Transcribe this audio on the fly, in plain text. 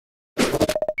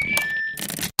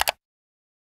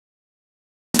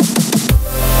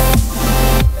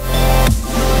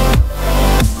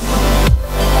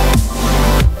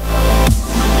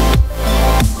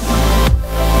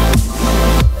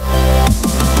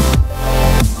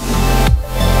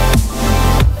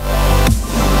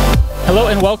Hello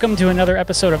and welcome to another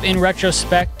episode of In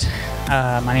Retrospect.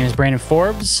 My name is Brandon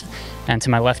Forbes, and to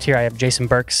my left here I have Jason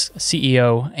Burks,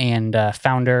 CEO and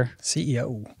founder.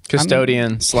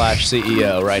 Custodian /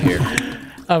 CEO right here.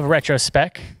 Of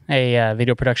Retrospec, a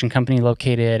video production company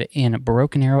located in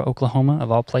Broken Arrow, Oklahoma,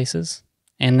 of all places.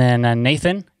 And then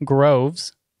Nathan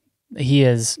Groves, he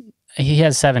has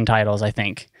 7 titles, I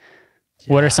think.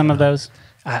 Yeah. What are some of those?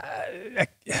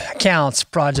 Accounts,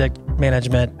 project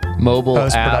management, mobile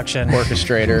post-production, app,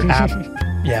 orchestrator,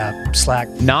 app, Slack.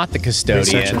 Not the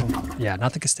custodian. Yeah,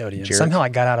 not the custodian. Jerk. Somehow I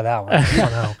got out of that one. I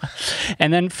don't know.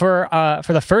 And then for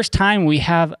the first time, we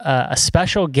have a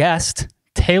special guest,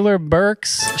 Tayler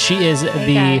Burks. She is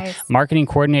the marketing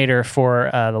coordinator for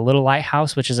the Little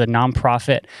Lighthouse, which is a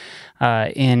nonprofit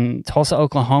in Tulsa,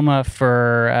 Oklahoma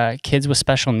for kids with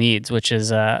special needs, which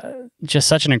is just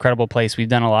such an incredible place. We've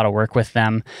done a lot of work with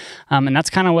them. And that's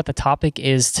kind of what the topic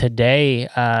is today.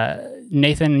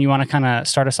 Nathan, you want to kind of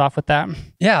start us off with that?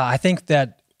 Yeah, I think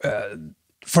that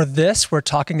for this, we're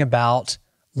talking about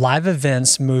live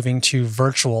events moving to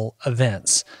virtual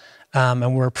events.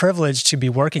 And we're privileged to be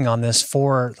working on this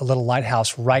for the Little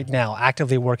Lighthouse right now,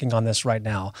 actively working on this right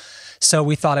now. So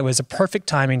we thought it was a perfect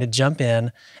timing to jump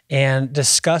in and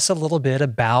discuss a little bit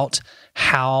about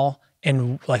how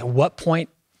and like what point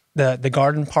the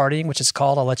garden party, which is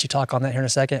called, I'll let you talk on that here in a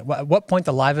second, at what point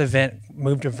the live event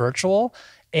moved to virtual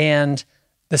and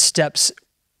the steps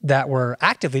that we're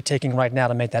actively taking right now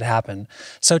to make that happen.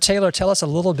 So Tayler, tell us a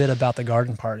little bit about the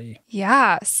garden party.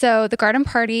 Yeah, so the garden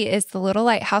party is the Little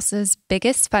Lighthouse's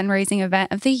biggest fundraising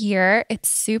event of the year. It's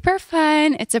super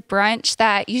fun. It's a brunch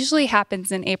that usually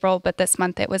happens in April, but this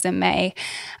month it was in May.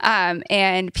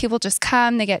 And people just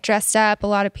come, they get dressed up. A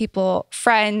lot of people,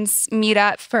 friends, meet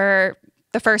up for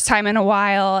the first time in a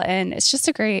while, and it's just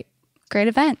a great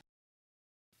event.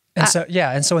 And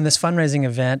so in this fundraising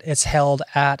event, it's held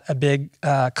at a big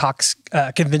Cox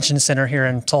Convention Center here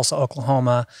in Tulsa,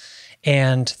 Oklahoma,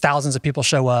 and thousands of people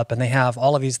show up, and they have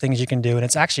all of these things you can do, and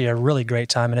it's actually a really great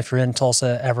time. And if you're in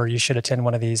Tulsa ever, you should attend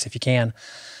one of these if you can.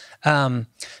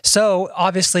 So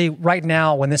obviously, right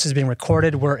now, when this is being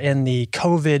recorded, we're in the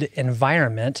COVID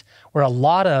environment where a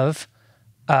lot of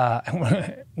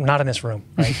not in this room,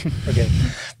 right? We're good.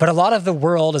 But a lot of the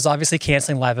world is obviously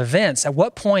canceling live events. At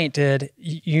what point did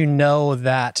you know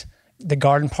that the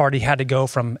garden party had to go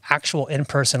from actual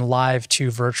in-person live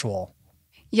to virtual?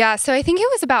 Yeah, so I think it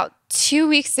was about 2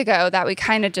 weeks ago that we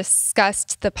kind of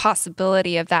discussed the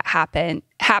possibility of that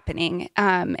happening.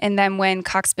 And then when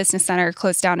Cox Business Center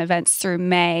closed down events through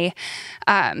May,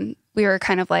 we were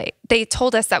kind of like, they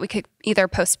told us that we could either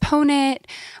postpone it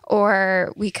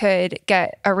or we could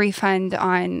get a refund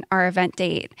on our event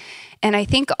date. And I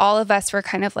think all of us were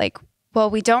kind of like, well,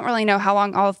 we don't really know how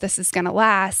long all of this is going to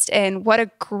last. And what a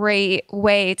great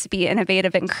way to be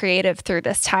innovative and creative through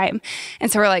this time. And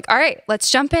so we're like, all right,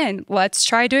 let's jump in. Let's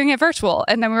try doing it virtual.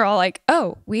 And then we were all like,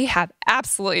 oh, we have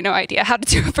absolutely no idea how to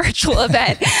do a virtual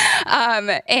event.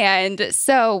 And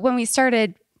so when we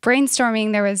started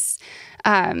brainstorming, there was...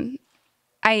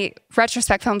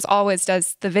 Retrospec Films always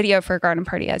does the video for Garden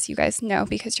Party, as you guys know,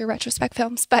 because you're Retrospec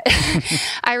Films. But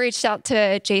I reached out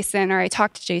to Jason, or I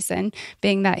talked to Jason,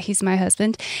 being that he's my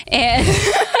husband. And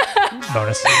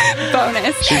Bonus.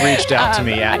 She reached out to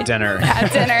me at dinner.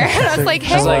 And I was like,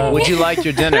 hey. She's like, would you like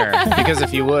your dinner? Because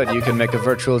if you would, you can make a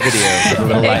virtual video for the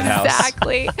Little Lighthouse.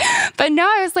 Exactly. But no,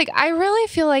 I was like, I really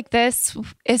feel like this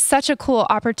is such a cool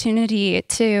opportunity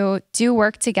to do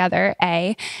work together,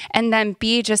 A, and then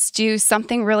B, just do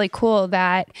something really cool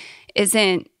that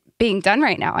isn't being done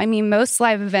right now. I mean, most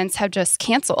live events have just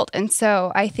canceled. And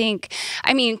so I think,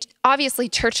 obviously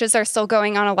churches are still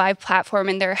going on a live platform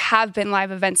and there have been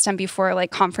live events done before,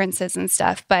 like conferences and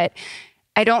stuff, but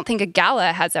I don't think a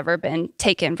gala has ever been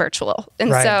taken virtual.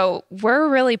 And so we're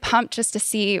really pumped just to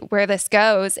see where this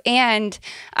goes and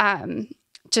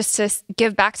just to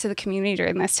give back to the community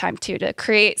during this time too, to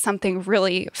create something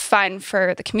really fun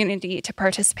for the community to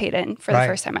participate in for the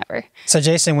first time ever. So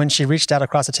Jason, when she reached out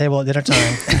across the table at dinner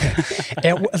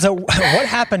time, so what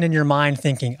happened in your mind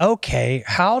thinking, okay,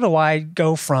 how do I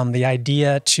go from the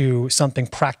idea to something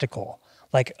practical?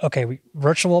 Like, okay,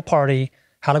 virtual party,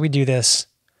 how do we do this?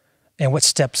 And what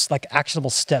steps, like actionable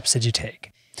steps did you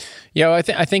take? Yeah, well,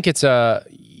 I think it's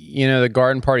the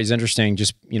garden party is interesting,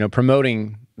 just,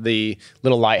 promoting the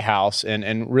Little Lighthouse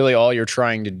and really all you're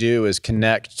trying to do is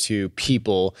connect to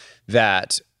people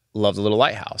that love the Little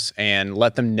Lighthouse and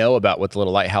let them know about what the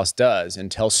Little Lighthouse does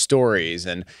and tell stories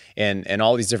and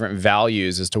all these different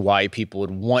values as to why people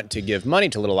would want to give money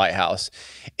to Little Lighthouse.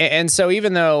 And so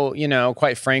even though,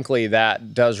 quite frankly,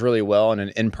 that does really well in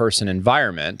an in-person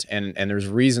environment, and there's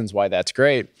reasons why that's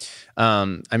great.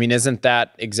 Isn't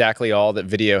that exactly all that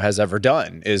video has ever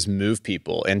done, is move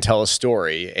people and tell a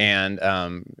story and,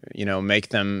 make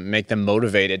them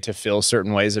motivated to feel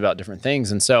certain ways about different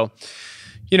things. And so,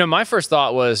 my first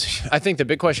thought was, I think the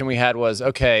big question we had was,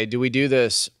 okay, do we do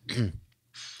this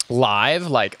live,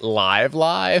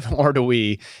 or do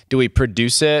we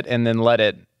produce it and then let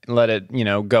it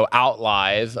go out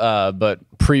live, but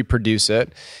pre-produce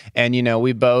it? And,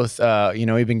 we both,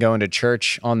 we've been going to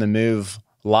church on the move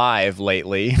live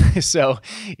lately. So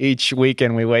each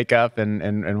weekend we wake up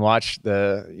and watch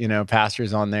the,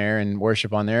 pastors on there and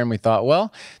worship on there. And we thought,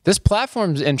 well, this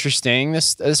platform's interesting.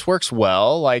 This works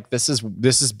well. Like this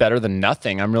is better than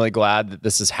nothing. I'm really glad that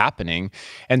this is happening.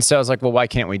 And so I was like, well, why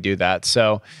can't we do that?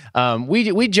 So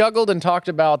we juggled and talked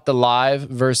about the live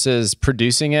versus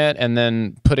producing it and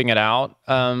then putting it out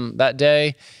that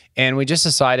day. And we just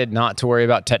decided not to worry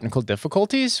about technical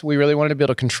difficulties. We really wanted to be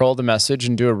able to control the message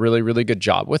and do a really, really good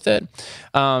job with it.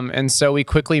 And so we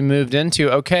quickly moved into,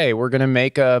 okay, we're going to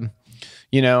make a,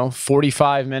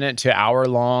 45-minute to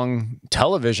hour-long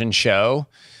television show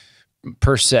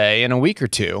per se in a week or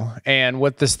two. And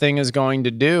what this thing is going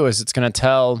to do is it's going to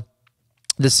tell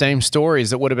the same stories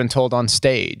that would have been told on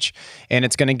stage. And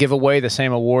it's going to give away the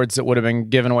same awards that would have been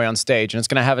given away on stage. And it's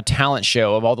going to have a talent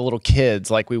show of all the little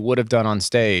kids like we would have done on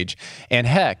stage. And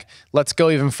heck, let's go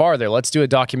even farther. Let's do a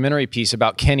documentary piece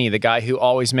about Kenny, the guy who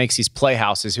always makes these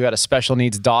playhouses, who had a special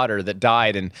needs daughter that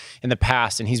died in the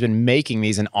past. And he's been making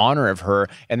these in honor of her.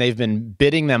 And they've been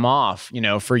bidding them off,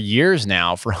 for years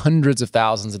now for hundreds of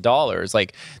thousands of dollars.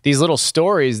 Like these little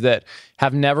stories that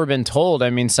have never been told.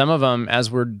 I mean, some of them, as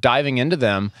we're diving into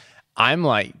them, I'm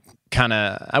like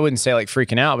I wouldn't say like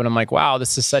freaking out, but I'm like, wow,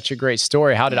 this is such a great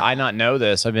story. How did I not know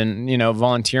this? I've been,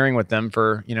 volunteering with them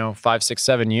for, 5, 6,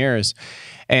 7 years.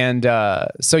 And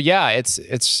so, yeah,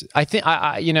 I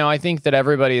think that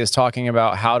everybody is talking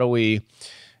about how do we,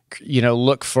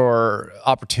 look for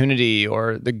opportunity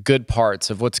or the good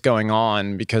parts of what's going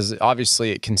on, because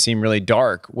obviously it can seem really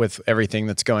dark with everything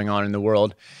that's going on in the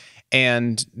world.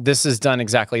 And this has done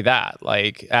exactly that.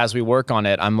 Like, as we work on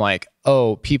it, I'm like,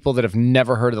 oh, people that have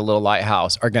never heard of the Little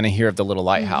Lighthouse are going to hear of the Little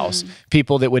Lighthouse. Mm-hmm.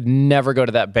 People that would never go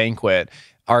to that banquet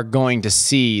are going to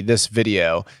see this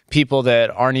video. People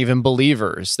that aren't even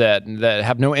believers, that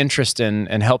have no interest in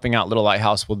helping out Little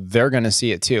Lighthouse, well, they're going to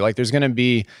see it too. Like, there's going to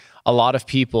be a lot of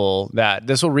people that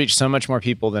this will reach so much more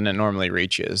people than it normally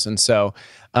reaches. And so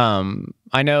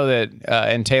I know that,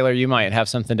 and Tayler, you might have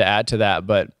something to add to that,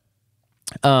 but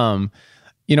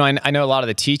I know a lot of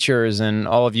the teachers and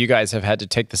all of you guys have had to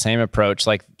take the same approach.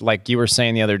 Like you were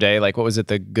saying the other day, like, what was it?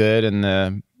 The good and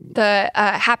the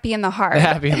happy and the hard. The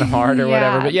happy and the hard or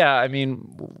whatever. But yeah, I mean,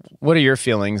 what are your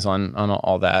feelings on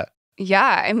all that?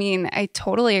 Yeah, I mean, I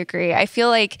totally agree. I feel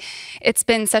like it's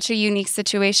been such a unique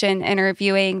situation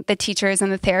interviewing the teachers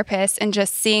and the therapists and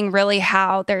just seeing really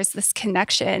how there's this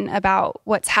connection about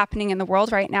what's happening in the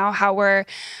world right now, how we're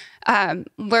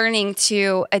learning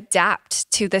to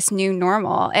adapt to this new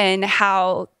normal and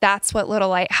how that's what Little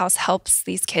Lighthouse helps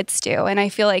these kids do. And I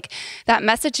feel like that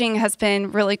messaging has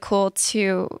been really cool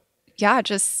to,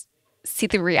 just see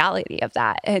the reality of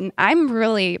that. And I'm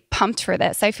really pumped for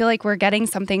this. I feel like we're getting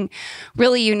something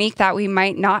really unique that we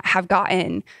might not have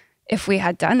gotten if we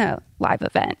had done a live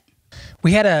event.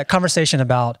 We had a conversation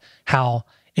about how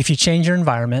if you change your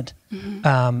environment,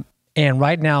 mm-hmm. And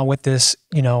right now with this,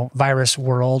 virus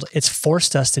world, it's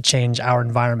forced us to change our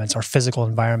environments, our physical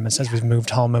environments as we've moved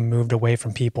home and moved away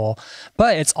from people.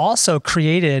 But it's also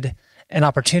created an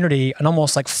opportunity, an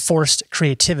almost like forced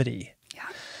creativity. Yeah.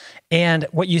 And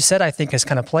what you said, I think, is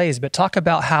kind of plays, but talk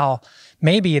about how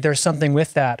maybe there's something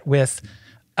with that, with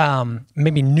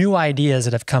maybe new ideas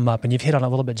that have come up, and you've hit on it a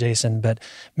little bit, Jason, but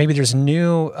maybe there's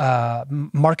new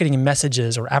marketing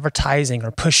messages or advertising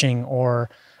or pushing or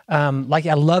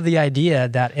I love the idea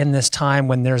that in this time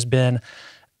when there's been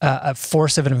a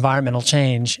force of an environmental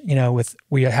change, with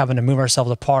we are having to move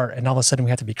ourselves apart and all of a sudden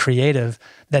we have to be creative,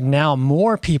 that now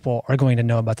more people are going to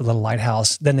know about the Little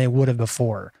Lighthouse than they would have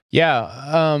before.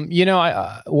 Yeah.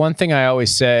 One thing I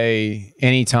always say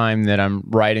anytime that I'm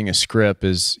writing a script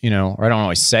is, or I don't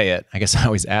always say it, I guess I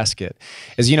always ask it,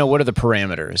 is, what are the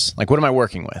parameters? Like, what am I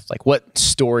working with? Like, what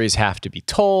stories have to be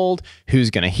told? Who's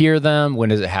going to hear them? When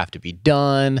does it have to be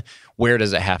done? Where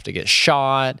does it have to get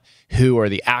shot? Who are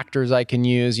the actors I can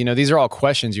use? These are all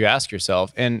questions you ask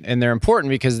yourself, and they're important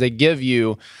because they give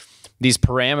you these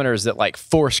parameters that like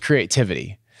force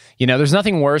creativity. You know, there's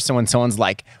nothing worse than when someone's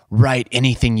like, write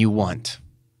anything you want.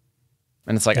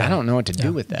 And it's like, I don't know what to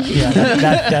do with that. Yeah,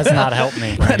 that does not help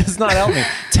me. That does not help me.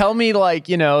 Tell me, like,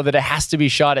 you know, that it has to be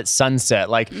shot at sunset,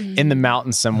 like in the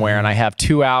mountains somewhere, and I have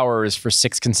 2 hours for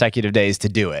 6 consecutive days to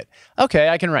do it. Okay,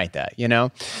 I can write that, you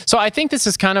know? So I think this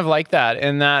is kind of like that,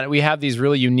 in that we have these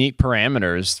really unique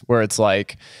parameters where it's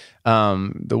like,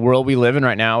 the world we live in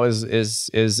right now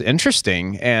is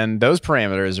interesting, and those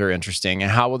parameters are interesting.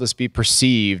 And how will this be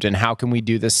perceived? And how can we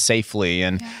do this safely?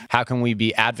 And how can we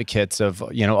be advocates of,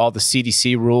 you know, all the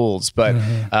CDC rules? But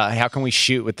how can we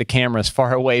shoot with the cameras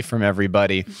far away from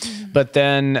everybody? But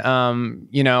then,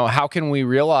 you know, how can we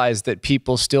realize that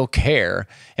people still care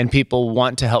and people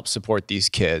want to help support these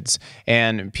kids?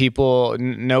 And people,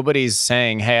 nobody's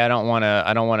saying, hey, I don't want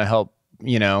to help,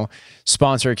 you know,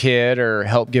 sponsor a kid or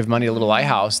help give money to Little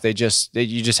Lighthouse. You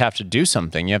just have to do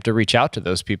something. You have to reach out to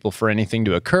those people for anything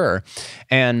to occur.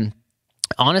 And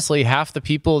honestly, half the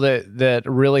people that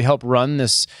really help run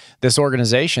this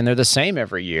organization, they're the same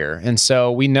every year. And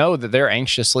so we know that they're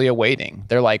anxiously awaiting.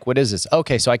 They're like, what is this?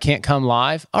 Okay, so I can't come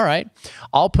live. All right,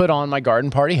 I'll put on my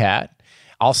garden party hat.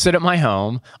 I'll sit at my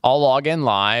home, I'll log in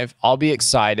live, I'll be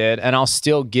excited, and I'll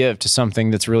still give to something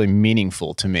that's really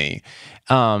meaningful to me.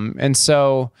 And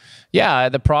so, yeah,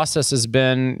 the process has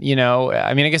been, you know,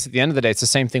 I mean, I guess at the end of the day, it's the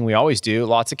same thing we always do.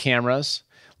 Lots of cameras,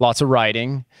 lots of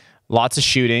writing, lots of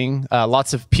shooting,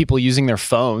 lots of people using their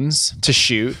phones to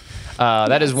shoot.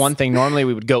 That is one thing. Normally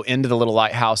we would go into the Little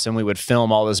Lighthouse and we would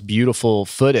film all this beautiful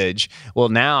footage. Well,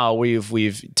 now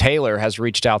Tayler has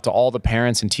reached out to all the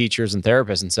parents and teachers and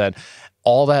therapists and said,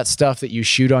 all that stuff that you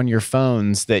shoot on your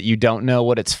phones that you don't know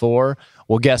what it's for,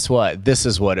 well, guess what? This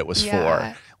is what it was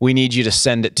for. We need you to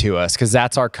send it to us because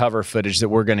that's our cover footage that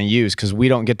we're going to use because we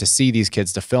don't get to see these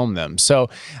kids to film them. So,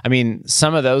 I mean,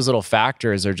 some of those little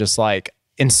factors are just like,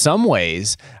 in some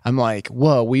ways, I'm like,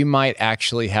 whoa, we might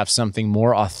actually have something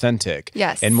more authentic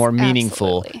and more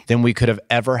meaningful than we could have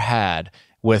ever had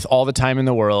with all the time in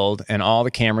the world and all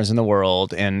the cameras in the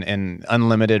world and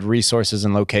unlimited resources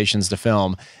and locations to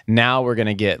film. Now we're going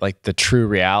to get like the true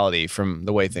reality from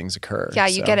the way things occur. Yeah,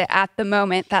 you get it at the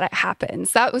moment that it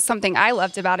happens. That was something I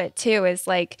loved about it too, is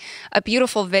like a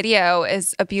beautiful video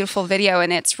is a beautiful video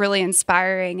and it's really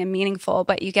inspiring and meaningful,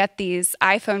 but you get these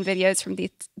iPhone videos from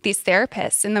these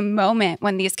therapists in the moment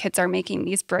when these kids are making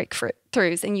these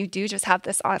breakthroughs, and you do just have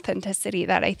this authenticity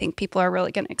that I think people are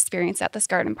really going to experience at this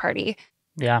garden party.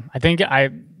 Yeah, I think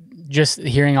just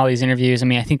hearing all these interviews, I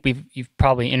mean, I think you've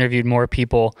probably interviewed more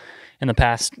people in the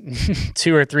past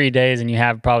 2 or 3 days than you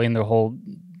have probably in the whole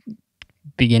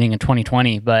beginning of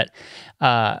 2020. But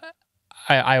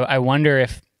I wonder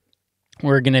if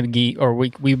we're going to be, or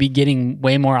we be getting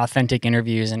way more authentic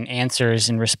interviews and answers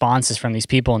and responses from these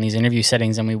people in these interview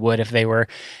settings than we would if they were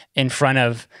in front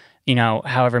of, you know,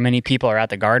 however many people are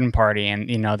at the garden party, and,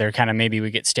 you know, they're kind of, maybe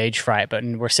we get stage fright, but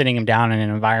we're sitting them down in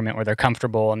an environment where they're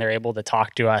comfortable and they're able to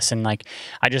talk to us. And like,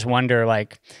 I just wonder,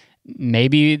 like,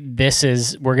 maybe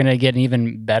we're going to get an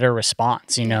even better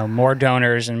response, you know, more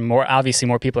donors and obviously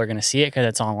more people are going to see it because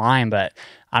it's online, but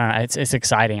I don't know, it's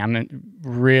exciting. I'm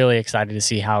really excited to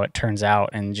see how it turns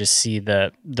out and just see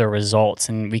the results.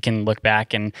 And we can look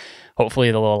back and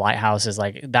hopefully the Little Lighthouse is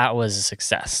like, that was a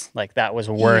success. Like that was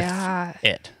worth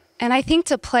it. And I think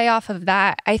to play off of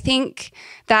that, I think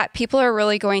that people are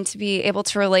really going to be able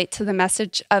to relate to the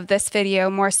message of this video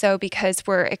more so because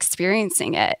we're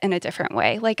experiencing it in a different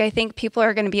way. Like, I think people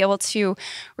are going to be able to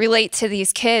relate to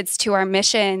these kids, to our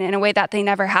mission in a way that they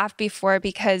never have before,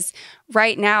 because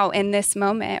right now in this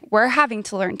moment, we're having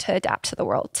to learn to adapt to the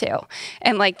world too.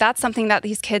 And like, that's something that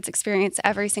these kids experience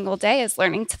every single day, is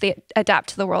learning to adapt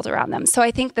to the world around them. So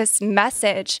I think this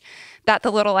message that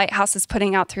the Little Lighthouse is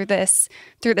putting out through this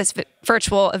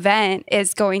virtual event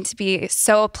is going to be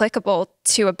so applicable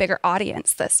to a bigger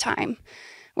audience this time,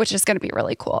 which is going to be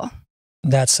really cool.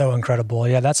 That's so incredible.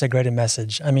 Yeah, that's a great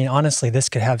message. I mean, honestly, this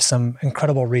could have some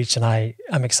incredible reach, and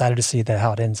I'm excited to see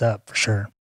how it ends up for sure.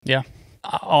 Yeah.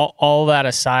 All that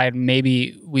aside,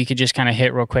 maybe we could just kind of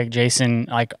hit real quick, Jason,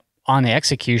 like on the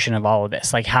execution of all of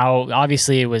this, like how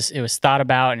obviously it was thought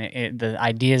about and the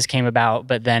ideas came about,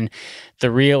 but then the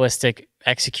realistic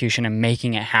execution and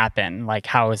making it happen, like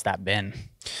how has that been?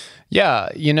 Yeah,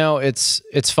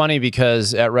 it's funny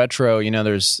because at Retro,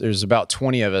 there's about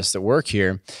 20 of us that work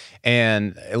here,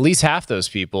 and at least half those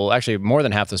people, actually more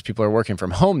than half those people, are working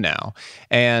from home now.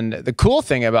 And the cool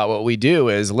thing about what we do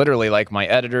is literally, like, my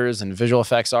editors and visual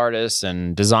effects artists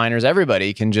and designers,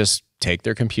 everybody can just take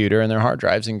their computer and their hard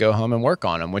drives and go home and work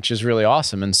on them, which is really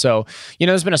awesome. And so,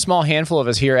 there's been a small handful of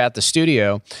us here at the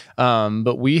studio,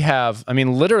 but we have,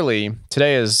 literally,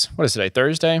 today is, what is today,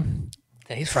 Thursday?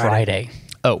 Today's Friday.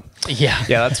 Oh, yeah.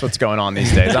 Yeah, that's what's going on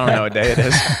these days. I don't know what day it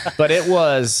is. But it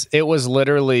was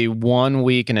literally 1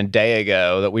 week and a day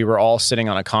ago that we were all sitting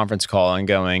on a conference call and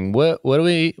going, what are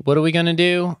we going to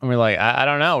do? And we're like, I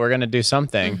don't know. We're going to do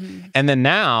something. Mm-hmm. And then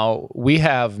now we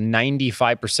have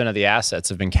 95% of the assets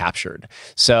have been captured.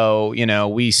 So,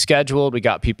 we scheduled, we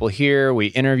got people here, we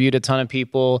interviewed a ton of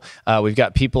people. We've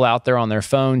got people out there on their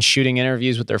phones shooting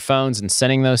interviews with their phones and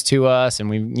sending those to us. And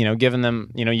we've, given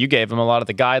them, you gave them a lot of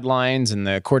the guidelines and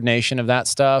the coordination of that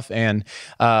stuff. And,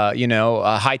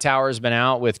 Hightower's been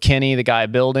out with Kenny, the guy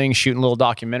building, shooting a little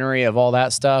documentary of all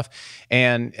that stuff.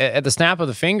 And at the snap of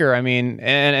the finger,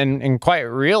 and quite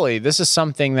really, this is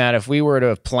something that if we were to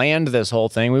have planned this whole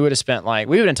thing, we would have spent we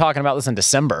would have been talking about this in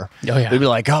December. Oh, yeah. We'd be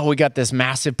like, we got this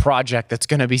massive project that's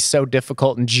going to be so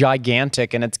difficult and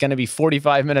gigantic, and it's going to be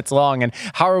 45 minutes long. And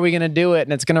how are we going to do it?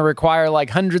 And it's going to require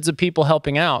hundreds of people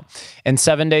helping out. And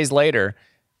 7 days later,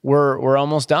 we're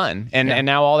almost done. And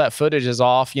now all that footage is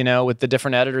off, with the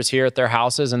different editors here at their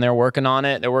houses, and they're working on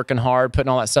it. They're working hard, putting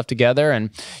all that stuff together. And,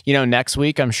 next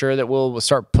week, I'm sure that we'll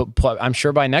start, I'm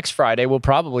sure by next Friday, we'll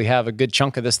probably have a good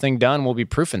chunk of this thing done. We'll be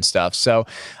proofing stuff. So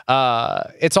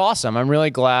it's awesome. I'm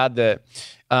really glad that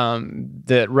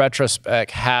that Retrospec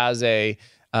has a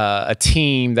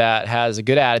team that has a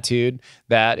good attitude,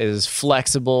 that is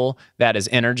flexible, that is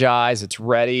energized, it's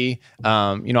ready.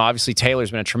 Obviously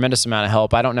Taylor's been a tremendous amount of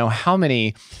help. I don't know how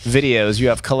many videos you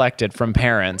have collected from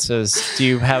parents. Do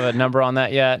you have a number on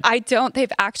that yet? I don't.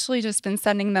 They've actually just been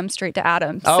sending them straight to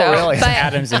Adam. Oh, really?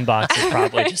 Adam's inbox is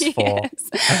probably just full.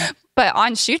 Yes. But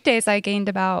on shoot days, I gained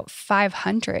about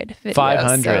 500 videos.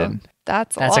 500. So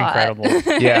that's lot. incredible.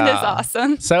 Yeah. It is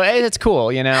awesome. So it's cool,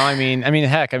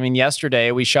 heck,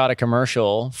 yesterday we shot a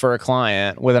commercial for a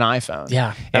client with an iPhone.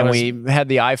 Yeah. And we had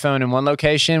the iPhone in one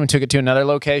location, we took it to another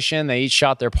location, they each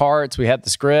shot their parts, we had the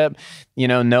script,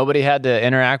 nobody had to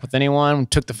interact with anyone, we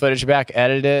took the footage back,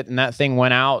 edited it, and that thing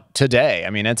went out today.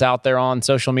 It's out there on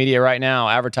social media right now,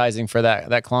 advertising for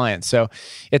that client. So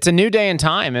it's a new day and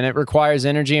time, and it requires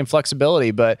energy and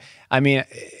flexibility, but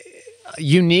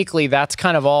uniquely, that's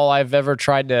kind of all I've ever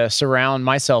tried to surround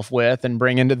myself with and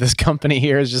bring into this company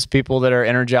here is just people that are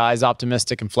energized,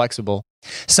 optimistic, and flexible.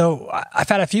 So I've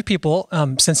had a few people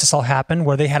since this all happened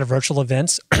where they had virtual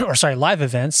events live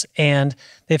events, and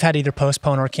they've had to either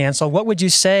postpone or cancel. What would you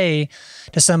say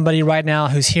to somebody right now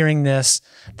who's hearing this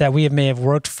that we may have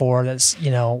worked for? That's,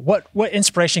 what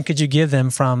inspiration could you give them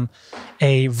from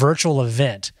a virtual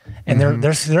event? And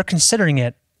they're considering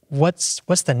it. What's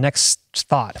the next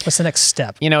thought? What's the next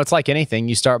step? It's like anything.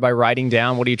 You start by writing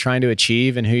down what are you trying to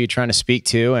achieve and who you're trying to speak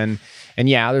to. And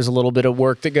yeah, there's a little bit of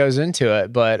work that goes into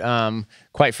it. But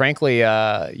quite frankly,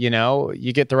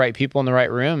 you get the right people in the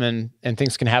right room and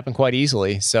things can happen quite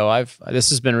easily. So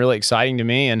this has been really exciting to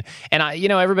me. And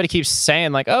everybody keeps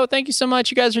saying oh, thank you so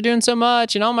much. You guys are doing so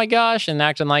much. And oh my gosh, and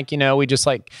acting like, we just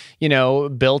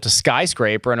built a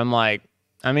skyscraper. And I'm like,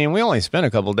 we only spent a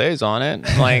couple days on it.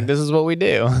 This is what we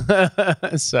do.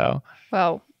 So.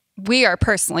 Well, we are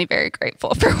personally very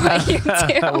grateful for what you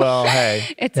do. Well,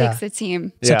 hey. It takes a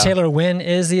team. So Taylor, when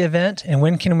is the event, and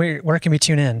where can we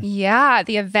tune in? Yeah,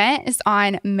 the event is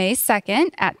on May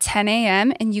 2nd at 10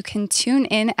 a.m. and you can tune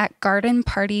in at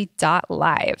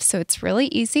gardenparty.live. So it's really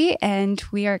easy, and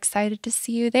we are excited to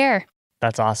see you there.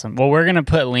 That's awesome. Well, we're going to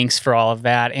put links for all of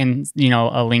that and,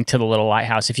 a link to the Little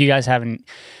Lighthouse. If you guys haven't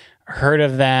heard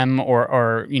of them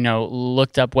or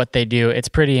looked up what they do, it's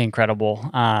pretty incredible.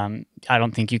 I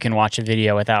don't think you can watch a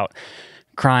video without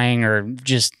crying or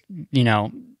just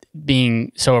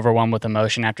being so overwhelmed with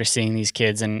emotion after seeing these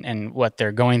kids and what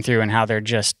they're going through and how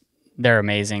they're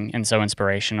amazing and so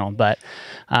inspirational. But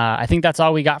I think that's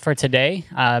all we got for today.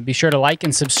 Be sure to like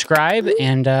and subscribe,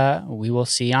 and we will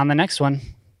see you on the next one.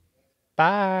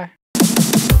 Bye.